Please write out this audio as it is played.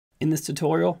In this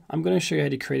tutorial, I'm going to show you how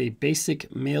to create a basic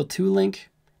Mailto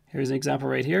link. Here's an example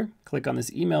right here. Click on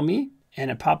this email me and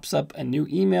it pops up a new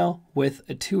email with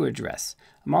a to address.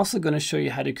 I'm also going to show you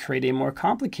how to create a more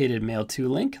complicated Mailto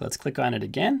link. Let's click on it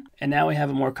again. And now we have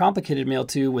a more complicated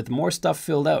Mailto with more stuff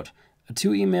filled out. A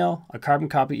to email, a carbon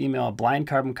copy email, a blind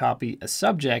carbon copy, a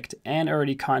subject, and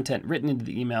already content written into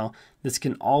the email. This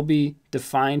can all be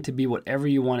defined to be whatever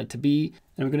you want it to be.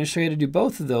 And I'm going to show you how to do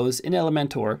both of those in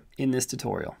Elementor in this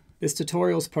tutorial. This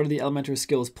tutorial is part of the Elementor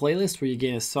Skills playlist where you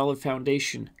gain a solid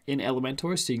foundation in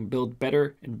Elementor so you can build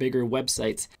better and bigger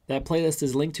websites. That playlist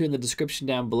is linked to in the description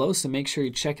down below, so make sure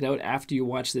you check it out after you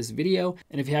watch this video.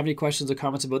 And if you have any questions or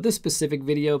comments about this specific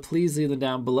video, please leave them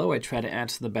down below. I try to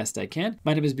answer the best I can.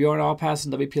 My name is Bjorn Allpass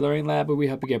in WPLearningLab, where we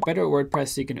help you get better at WordPress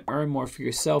so you can earn more for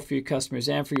yourself, for your customers,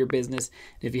 and for your business.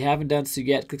 And if you haven't done so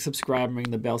yet, click subscribe and ring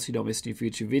the bell so you don't miss any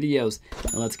future videos.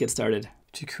 And let's get started.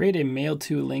 To create a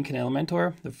Mailto link in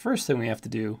Elementor, the first thing we have to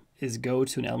do is go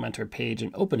to an Elementor page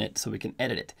and open it so we can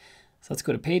edit it. So let's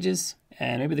go to Pages,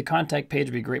 and maybe the contact page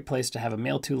would be a great place to have a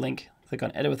Mailto link. Click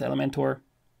on Edit with Elementor.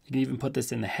 You can even put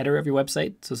this in the header of your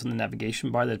website, so it's in the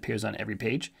navigation bar that appears on every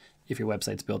page. If your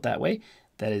website's built that way,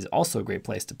 that is also a great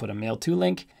place to put a Mailto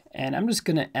link. And I'm just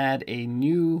going to add a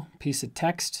new piece of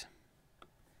text.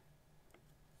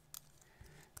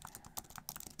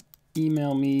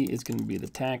 Email me is going to be the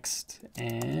text,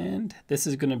 and this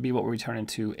is going to be what we turn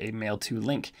into a Mailto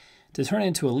link. To turn it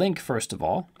into a link, first of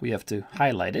all, we have to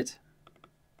highlight it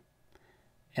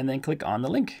and then click on the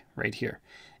link right here.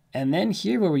 And then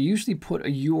here where we usually put a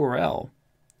URL,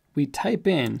 we type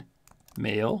in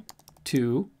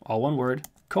mail2, all one word,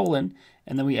 colon,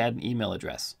 and then we add an email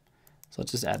address. So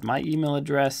let's just add my email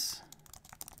address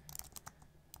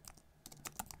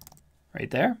right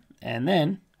there, and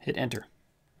then hit enter.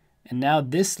 And now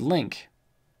this link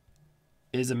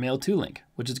is a Mailto link,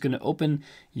 which is going to open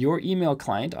your email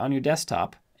client on your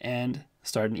desktop and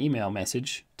start an email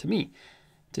message to me.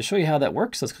 To show you how that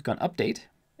works, let's click on Update,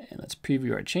 and let's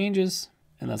preview our changes,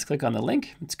 and let's click on the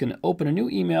link. It's going to open a new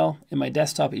email in my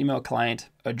desktop email client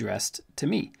addressed to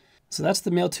me. So that's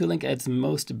the Mailto link at its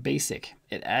most basic.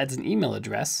 It adds an email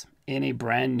address in a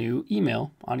brand new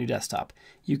email on your desktop.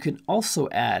 You can also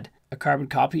add a carbon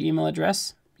copy email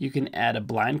address. You can add a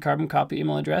blind carbon copy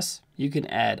email address. You can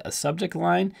add a subject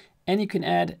line, and you can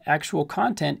add actual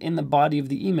content in the body of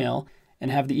the email and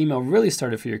have the email really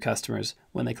started for your customers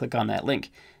when they click on that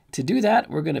link. To do that,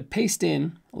 we're going to paste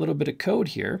in a little bit of code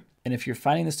here. And if you're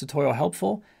finding this tutorial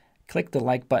helpful, click the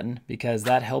like button because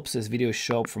that helps this video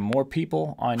show up for more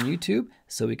people on YouTube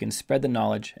so we can spread the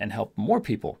knowledge and help more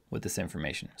people with this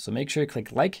information. So make sure you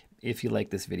click like if you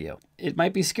like this video. It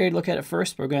might be scary to look at it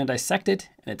first, but we're going to dissect it,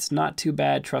 and it's not too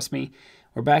bad, trust me.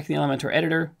 We're back in the Elementor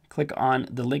editor. Click on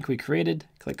the link we created,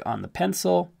 click on the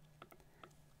pencil,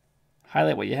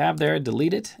 highlight what you have there,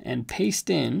 delete it, and paste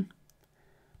in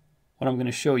what I'm going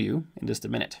to show you in just a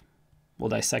minute. We'll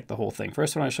dissect the whole thing.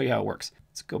 First, I want to show you how it works.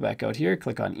 Let's go back out here,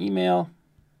 click on email,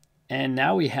 and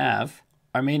now we have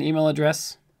our main email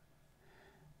address,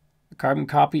 a carbon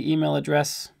copy email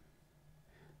address,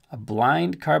 a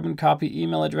blind carbon copy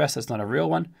email address. That's not a real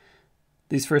one.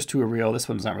 These first two are real. This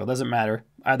one's not real. Doesn't matter.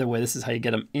 Either way, this is how you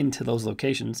get them into those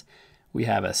locations. We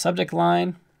have a subject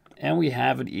line, and we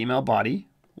have an email body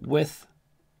with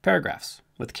paragraphs,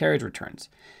 with carriage returns.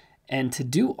 And to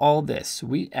do all this,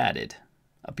 we added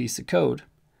a piece of code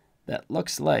that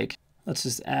looks like, let's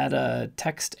just add a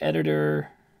text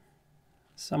editor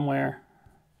somewhere.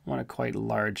 I want it quite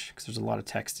large because there's a lot of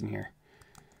text in here.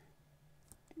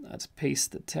 Let's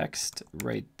paste the text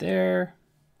right there.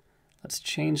 Let's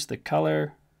change the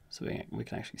color so we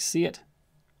can actually see it.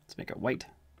 Let's make it white.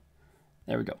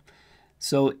 There we go.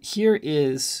 So here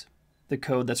is the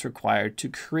code that's required to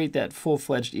create that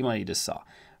full-fledged email you just saw.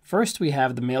 First, we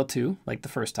have the Mailto, like the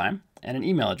first time, and an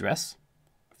email address,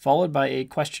 followed by a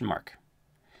question mark.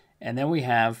 And then we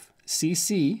have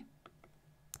CC,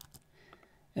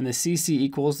 and the CC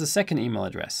equals the second email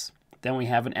address. Then we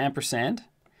have an ampersand,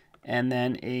 and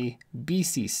then a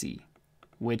BCC,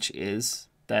 which is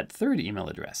that third email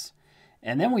address.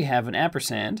 And then we have an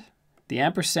ampersand. The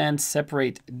ampersands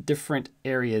separate different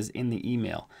areas in the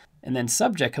email. And then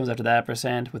subject comes after that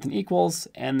ampersand with an equals,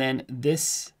 and then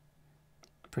this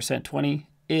 %20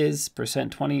 is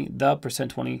 %20, the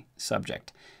 %20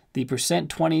 subject. The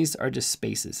 %20s are just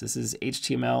spaces. This is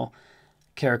HTML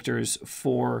characters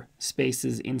for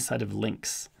spaces inside of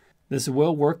links. This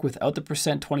will work without the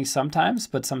 %20 sometimes,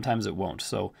 but sometimes it won't.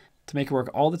 So to make it work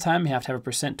all the time, you have to have a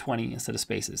 %20 instead of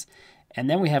spaces. And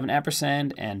then we have an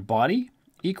ampersand and body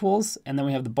equals, and then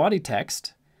we have the body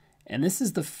text. And this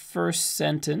is the first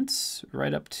sentence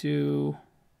right up to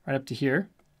here.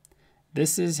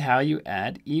 this is how you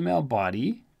add email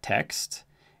body text.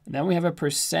 And then we have a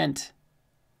 %0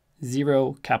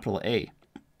 capital A,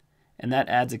 and that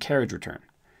adds a carriage return.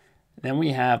 Then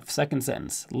we have second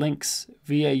sentence, links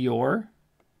via your,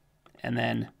 and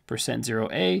then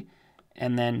 %0A,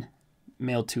 and then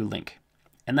Mailto link.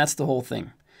 And that's the whole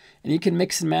thing. And you can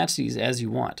mix and match these as you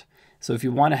want. So if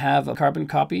you want to have a carbon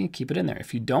copy, keep it in there.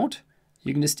 If you don't,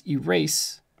 you can just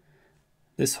erase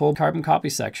this whole carbon copy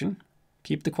section,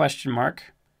 keep the question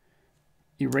mark,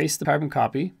 erase the carbon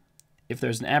copy. If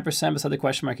there's an ampersand beside the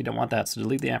question mark, you don't want that, so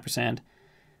delete the ampersand.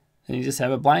 Then you just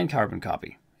have a blind carbon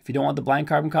copy. If you don't want the blind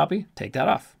carbon copy, take that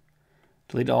off.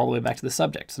 Delete it all the way back to the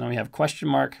subject. So now we have question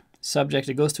mark, subject.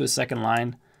 It goes to a second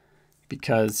line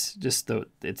because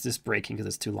it's just breaking because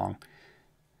it's too long.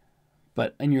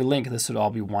 But in your link, this would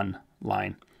all be one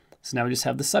line. So now we just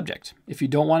have the subject. If you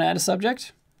don't want to add a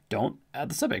subject, don't add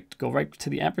the subject. Go right to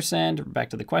the ampersand, back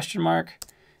to the question mark.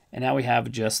 And now we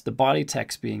have just the body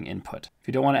text being input. If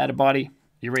you don't want to add a body,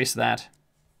 erase that,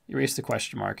 erase the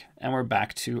question mark, and we're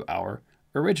back to our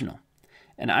original.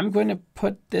 And I'm going to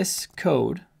put this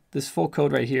code, this full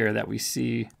code right here that we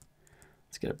see.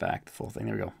 Let's get it back, the full thing.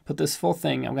 There we go. Put this full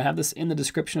thing. I'm going to have this in the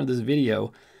description of this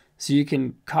video so you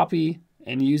can copy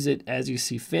and use it as you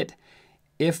see fit.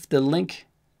 If the link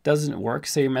doesn't work,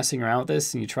 say you're messing around with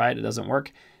this and you try it, it doesn't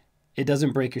work, it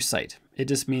doesn't break your site. It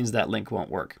just means that link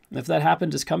won't work. And if that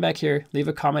happens, just come back here, leave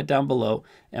a comment down below,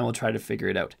 and we'll try to figure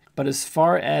it out. But as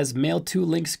far as Mailto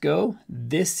links go,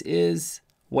 this is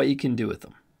what you can do with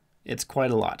them. It's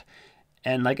quite a lot.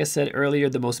 And like I said earlier,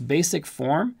 the most basic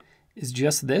form is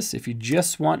just this. If you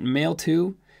just want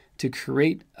Mailto to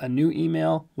create a new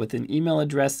email with an email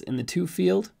address in the to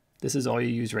field, this is all you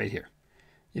use right here.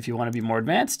 If you want to be more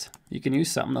advanced, you can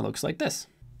use something that looks like this.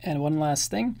 And one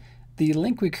last thing, the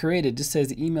link we created just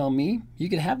says email me. You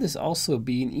could have this also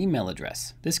be an email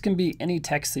address. This can be any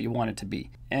text that you want it to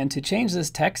be. And to change this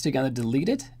text, you're going to delete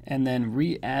it and then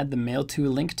re-add the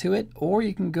Mailto link to it. Or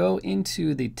you can go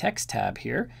into the text tab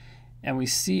here and we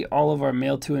see all of our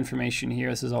Mailto information here.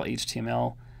 This is all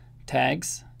HTML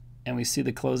tags. And we see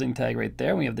the closing tag right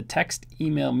there. We have the text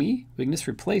email me. We can just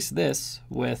replace this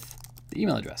with the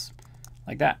email address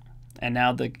like that. And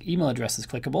now the email address is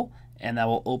clickable and that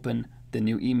will open the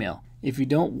new email. If you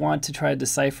don't want to try to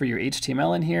decipher your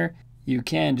HTML in here, you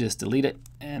can just delete it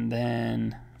and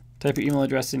then type your email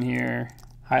address in here,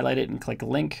 highlight it and click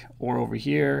link, or over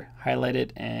here, highlight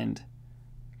it and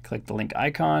click the link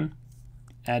icon,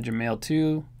 add your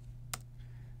Mailto,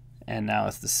 and now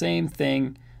it's the same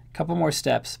thing. A couple more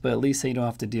steps, but at least you don't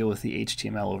have to deal with the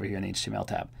HTML over here in the HTML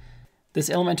tab. This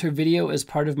Elementor video is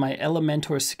part of my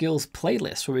Elementor skills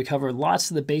playlist where we cover lots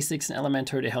of the basics in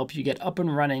Elementor to help you get up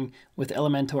and running with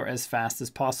Elementor as fast as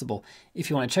possible. If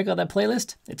you want to check out that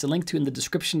playlist, it's a link to in the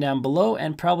description down below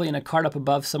and probably in a card up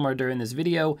above somewhere during this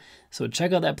video. So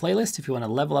check out that playlist if you want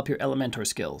to level up your Elementor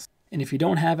skills. And if you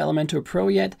don't have Elementor Pro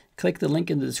yet, click the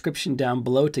link in the description down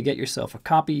below to get yourself a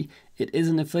copy. It is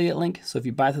an affiliate link, so if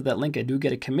you buy through that link, I do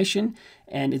get a commission,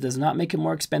 and it does not make it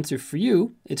more expensive for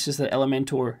you. It's just that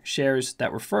Elementor shares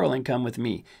that referral income with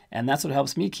me. And that's what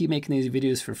helps me keep making these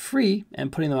videos for free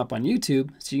and putting them up on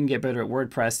YouTube so you can get better at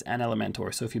WordPress and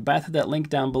Elementor. So if you buy through that link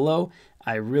down below,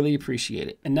 I really appreciate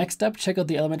it. And next up, check out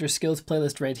the Elementor skills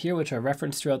playlist right here, which I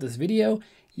referenced throughout this video.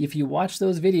 If you watch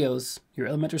those videos, your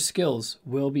Elementor skills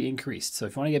will be increased. So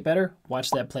if you want to get better, watch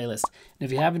that playlist. And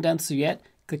if you haven't done so yet,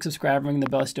 click subscribe, ring the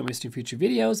bell so you don't miss new future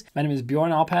videos. My name is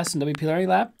Bjorn Allpass from WP Learning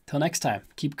Lab. Till next time,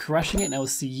 keep crushing it, and I will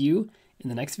see you in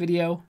the next video.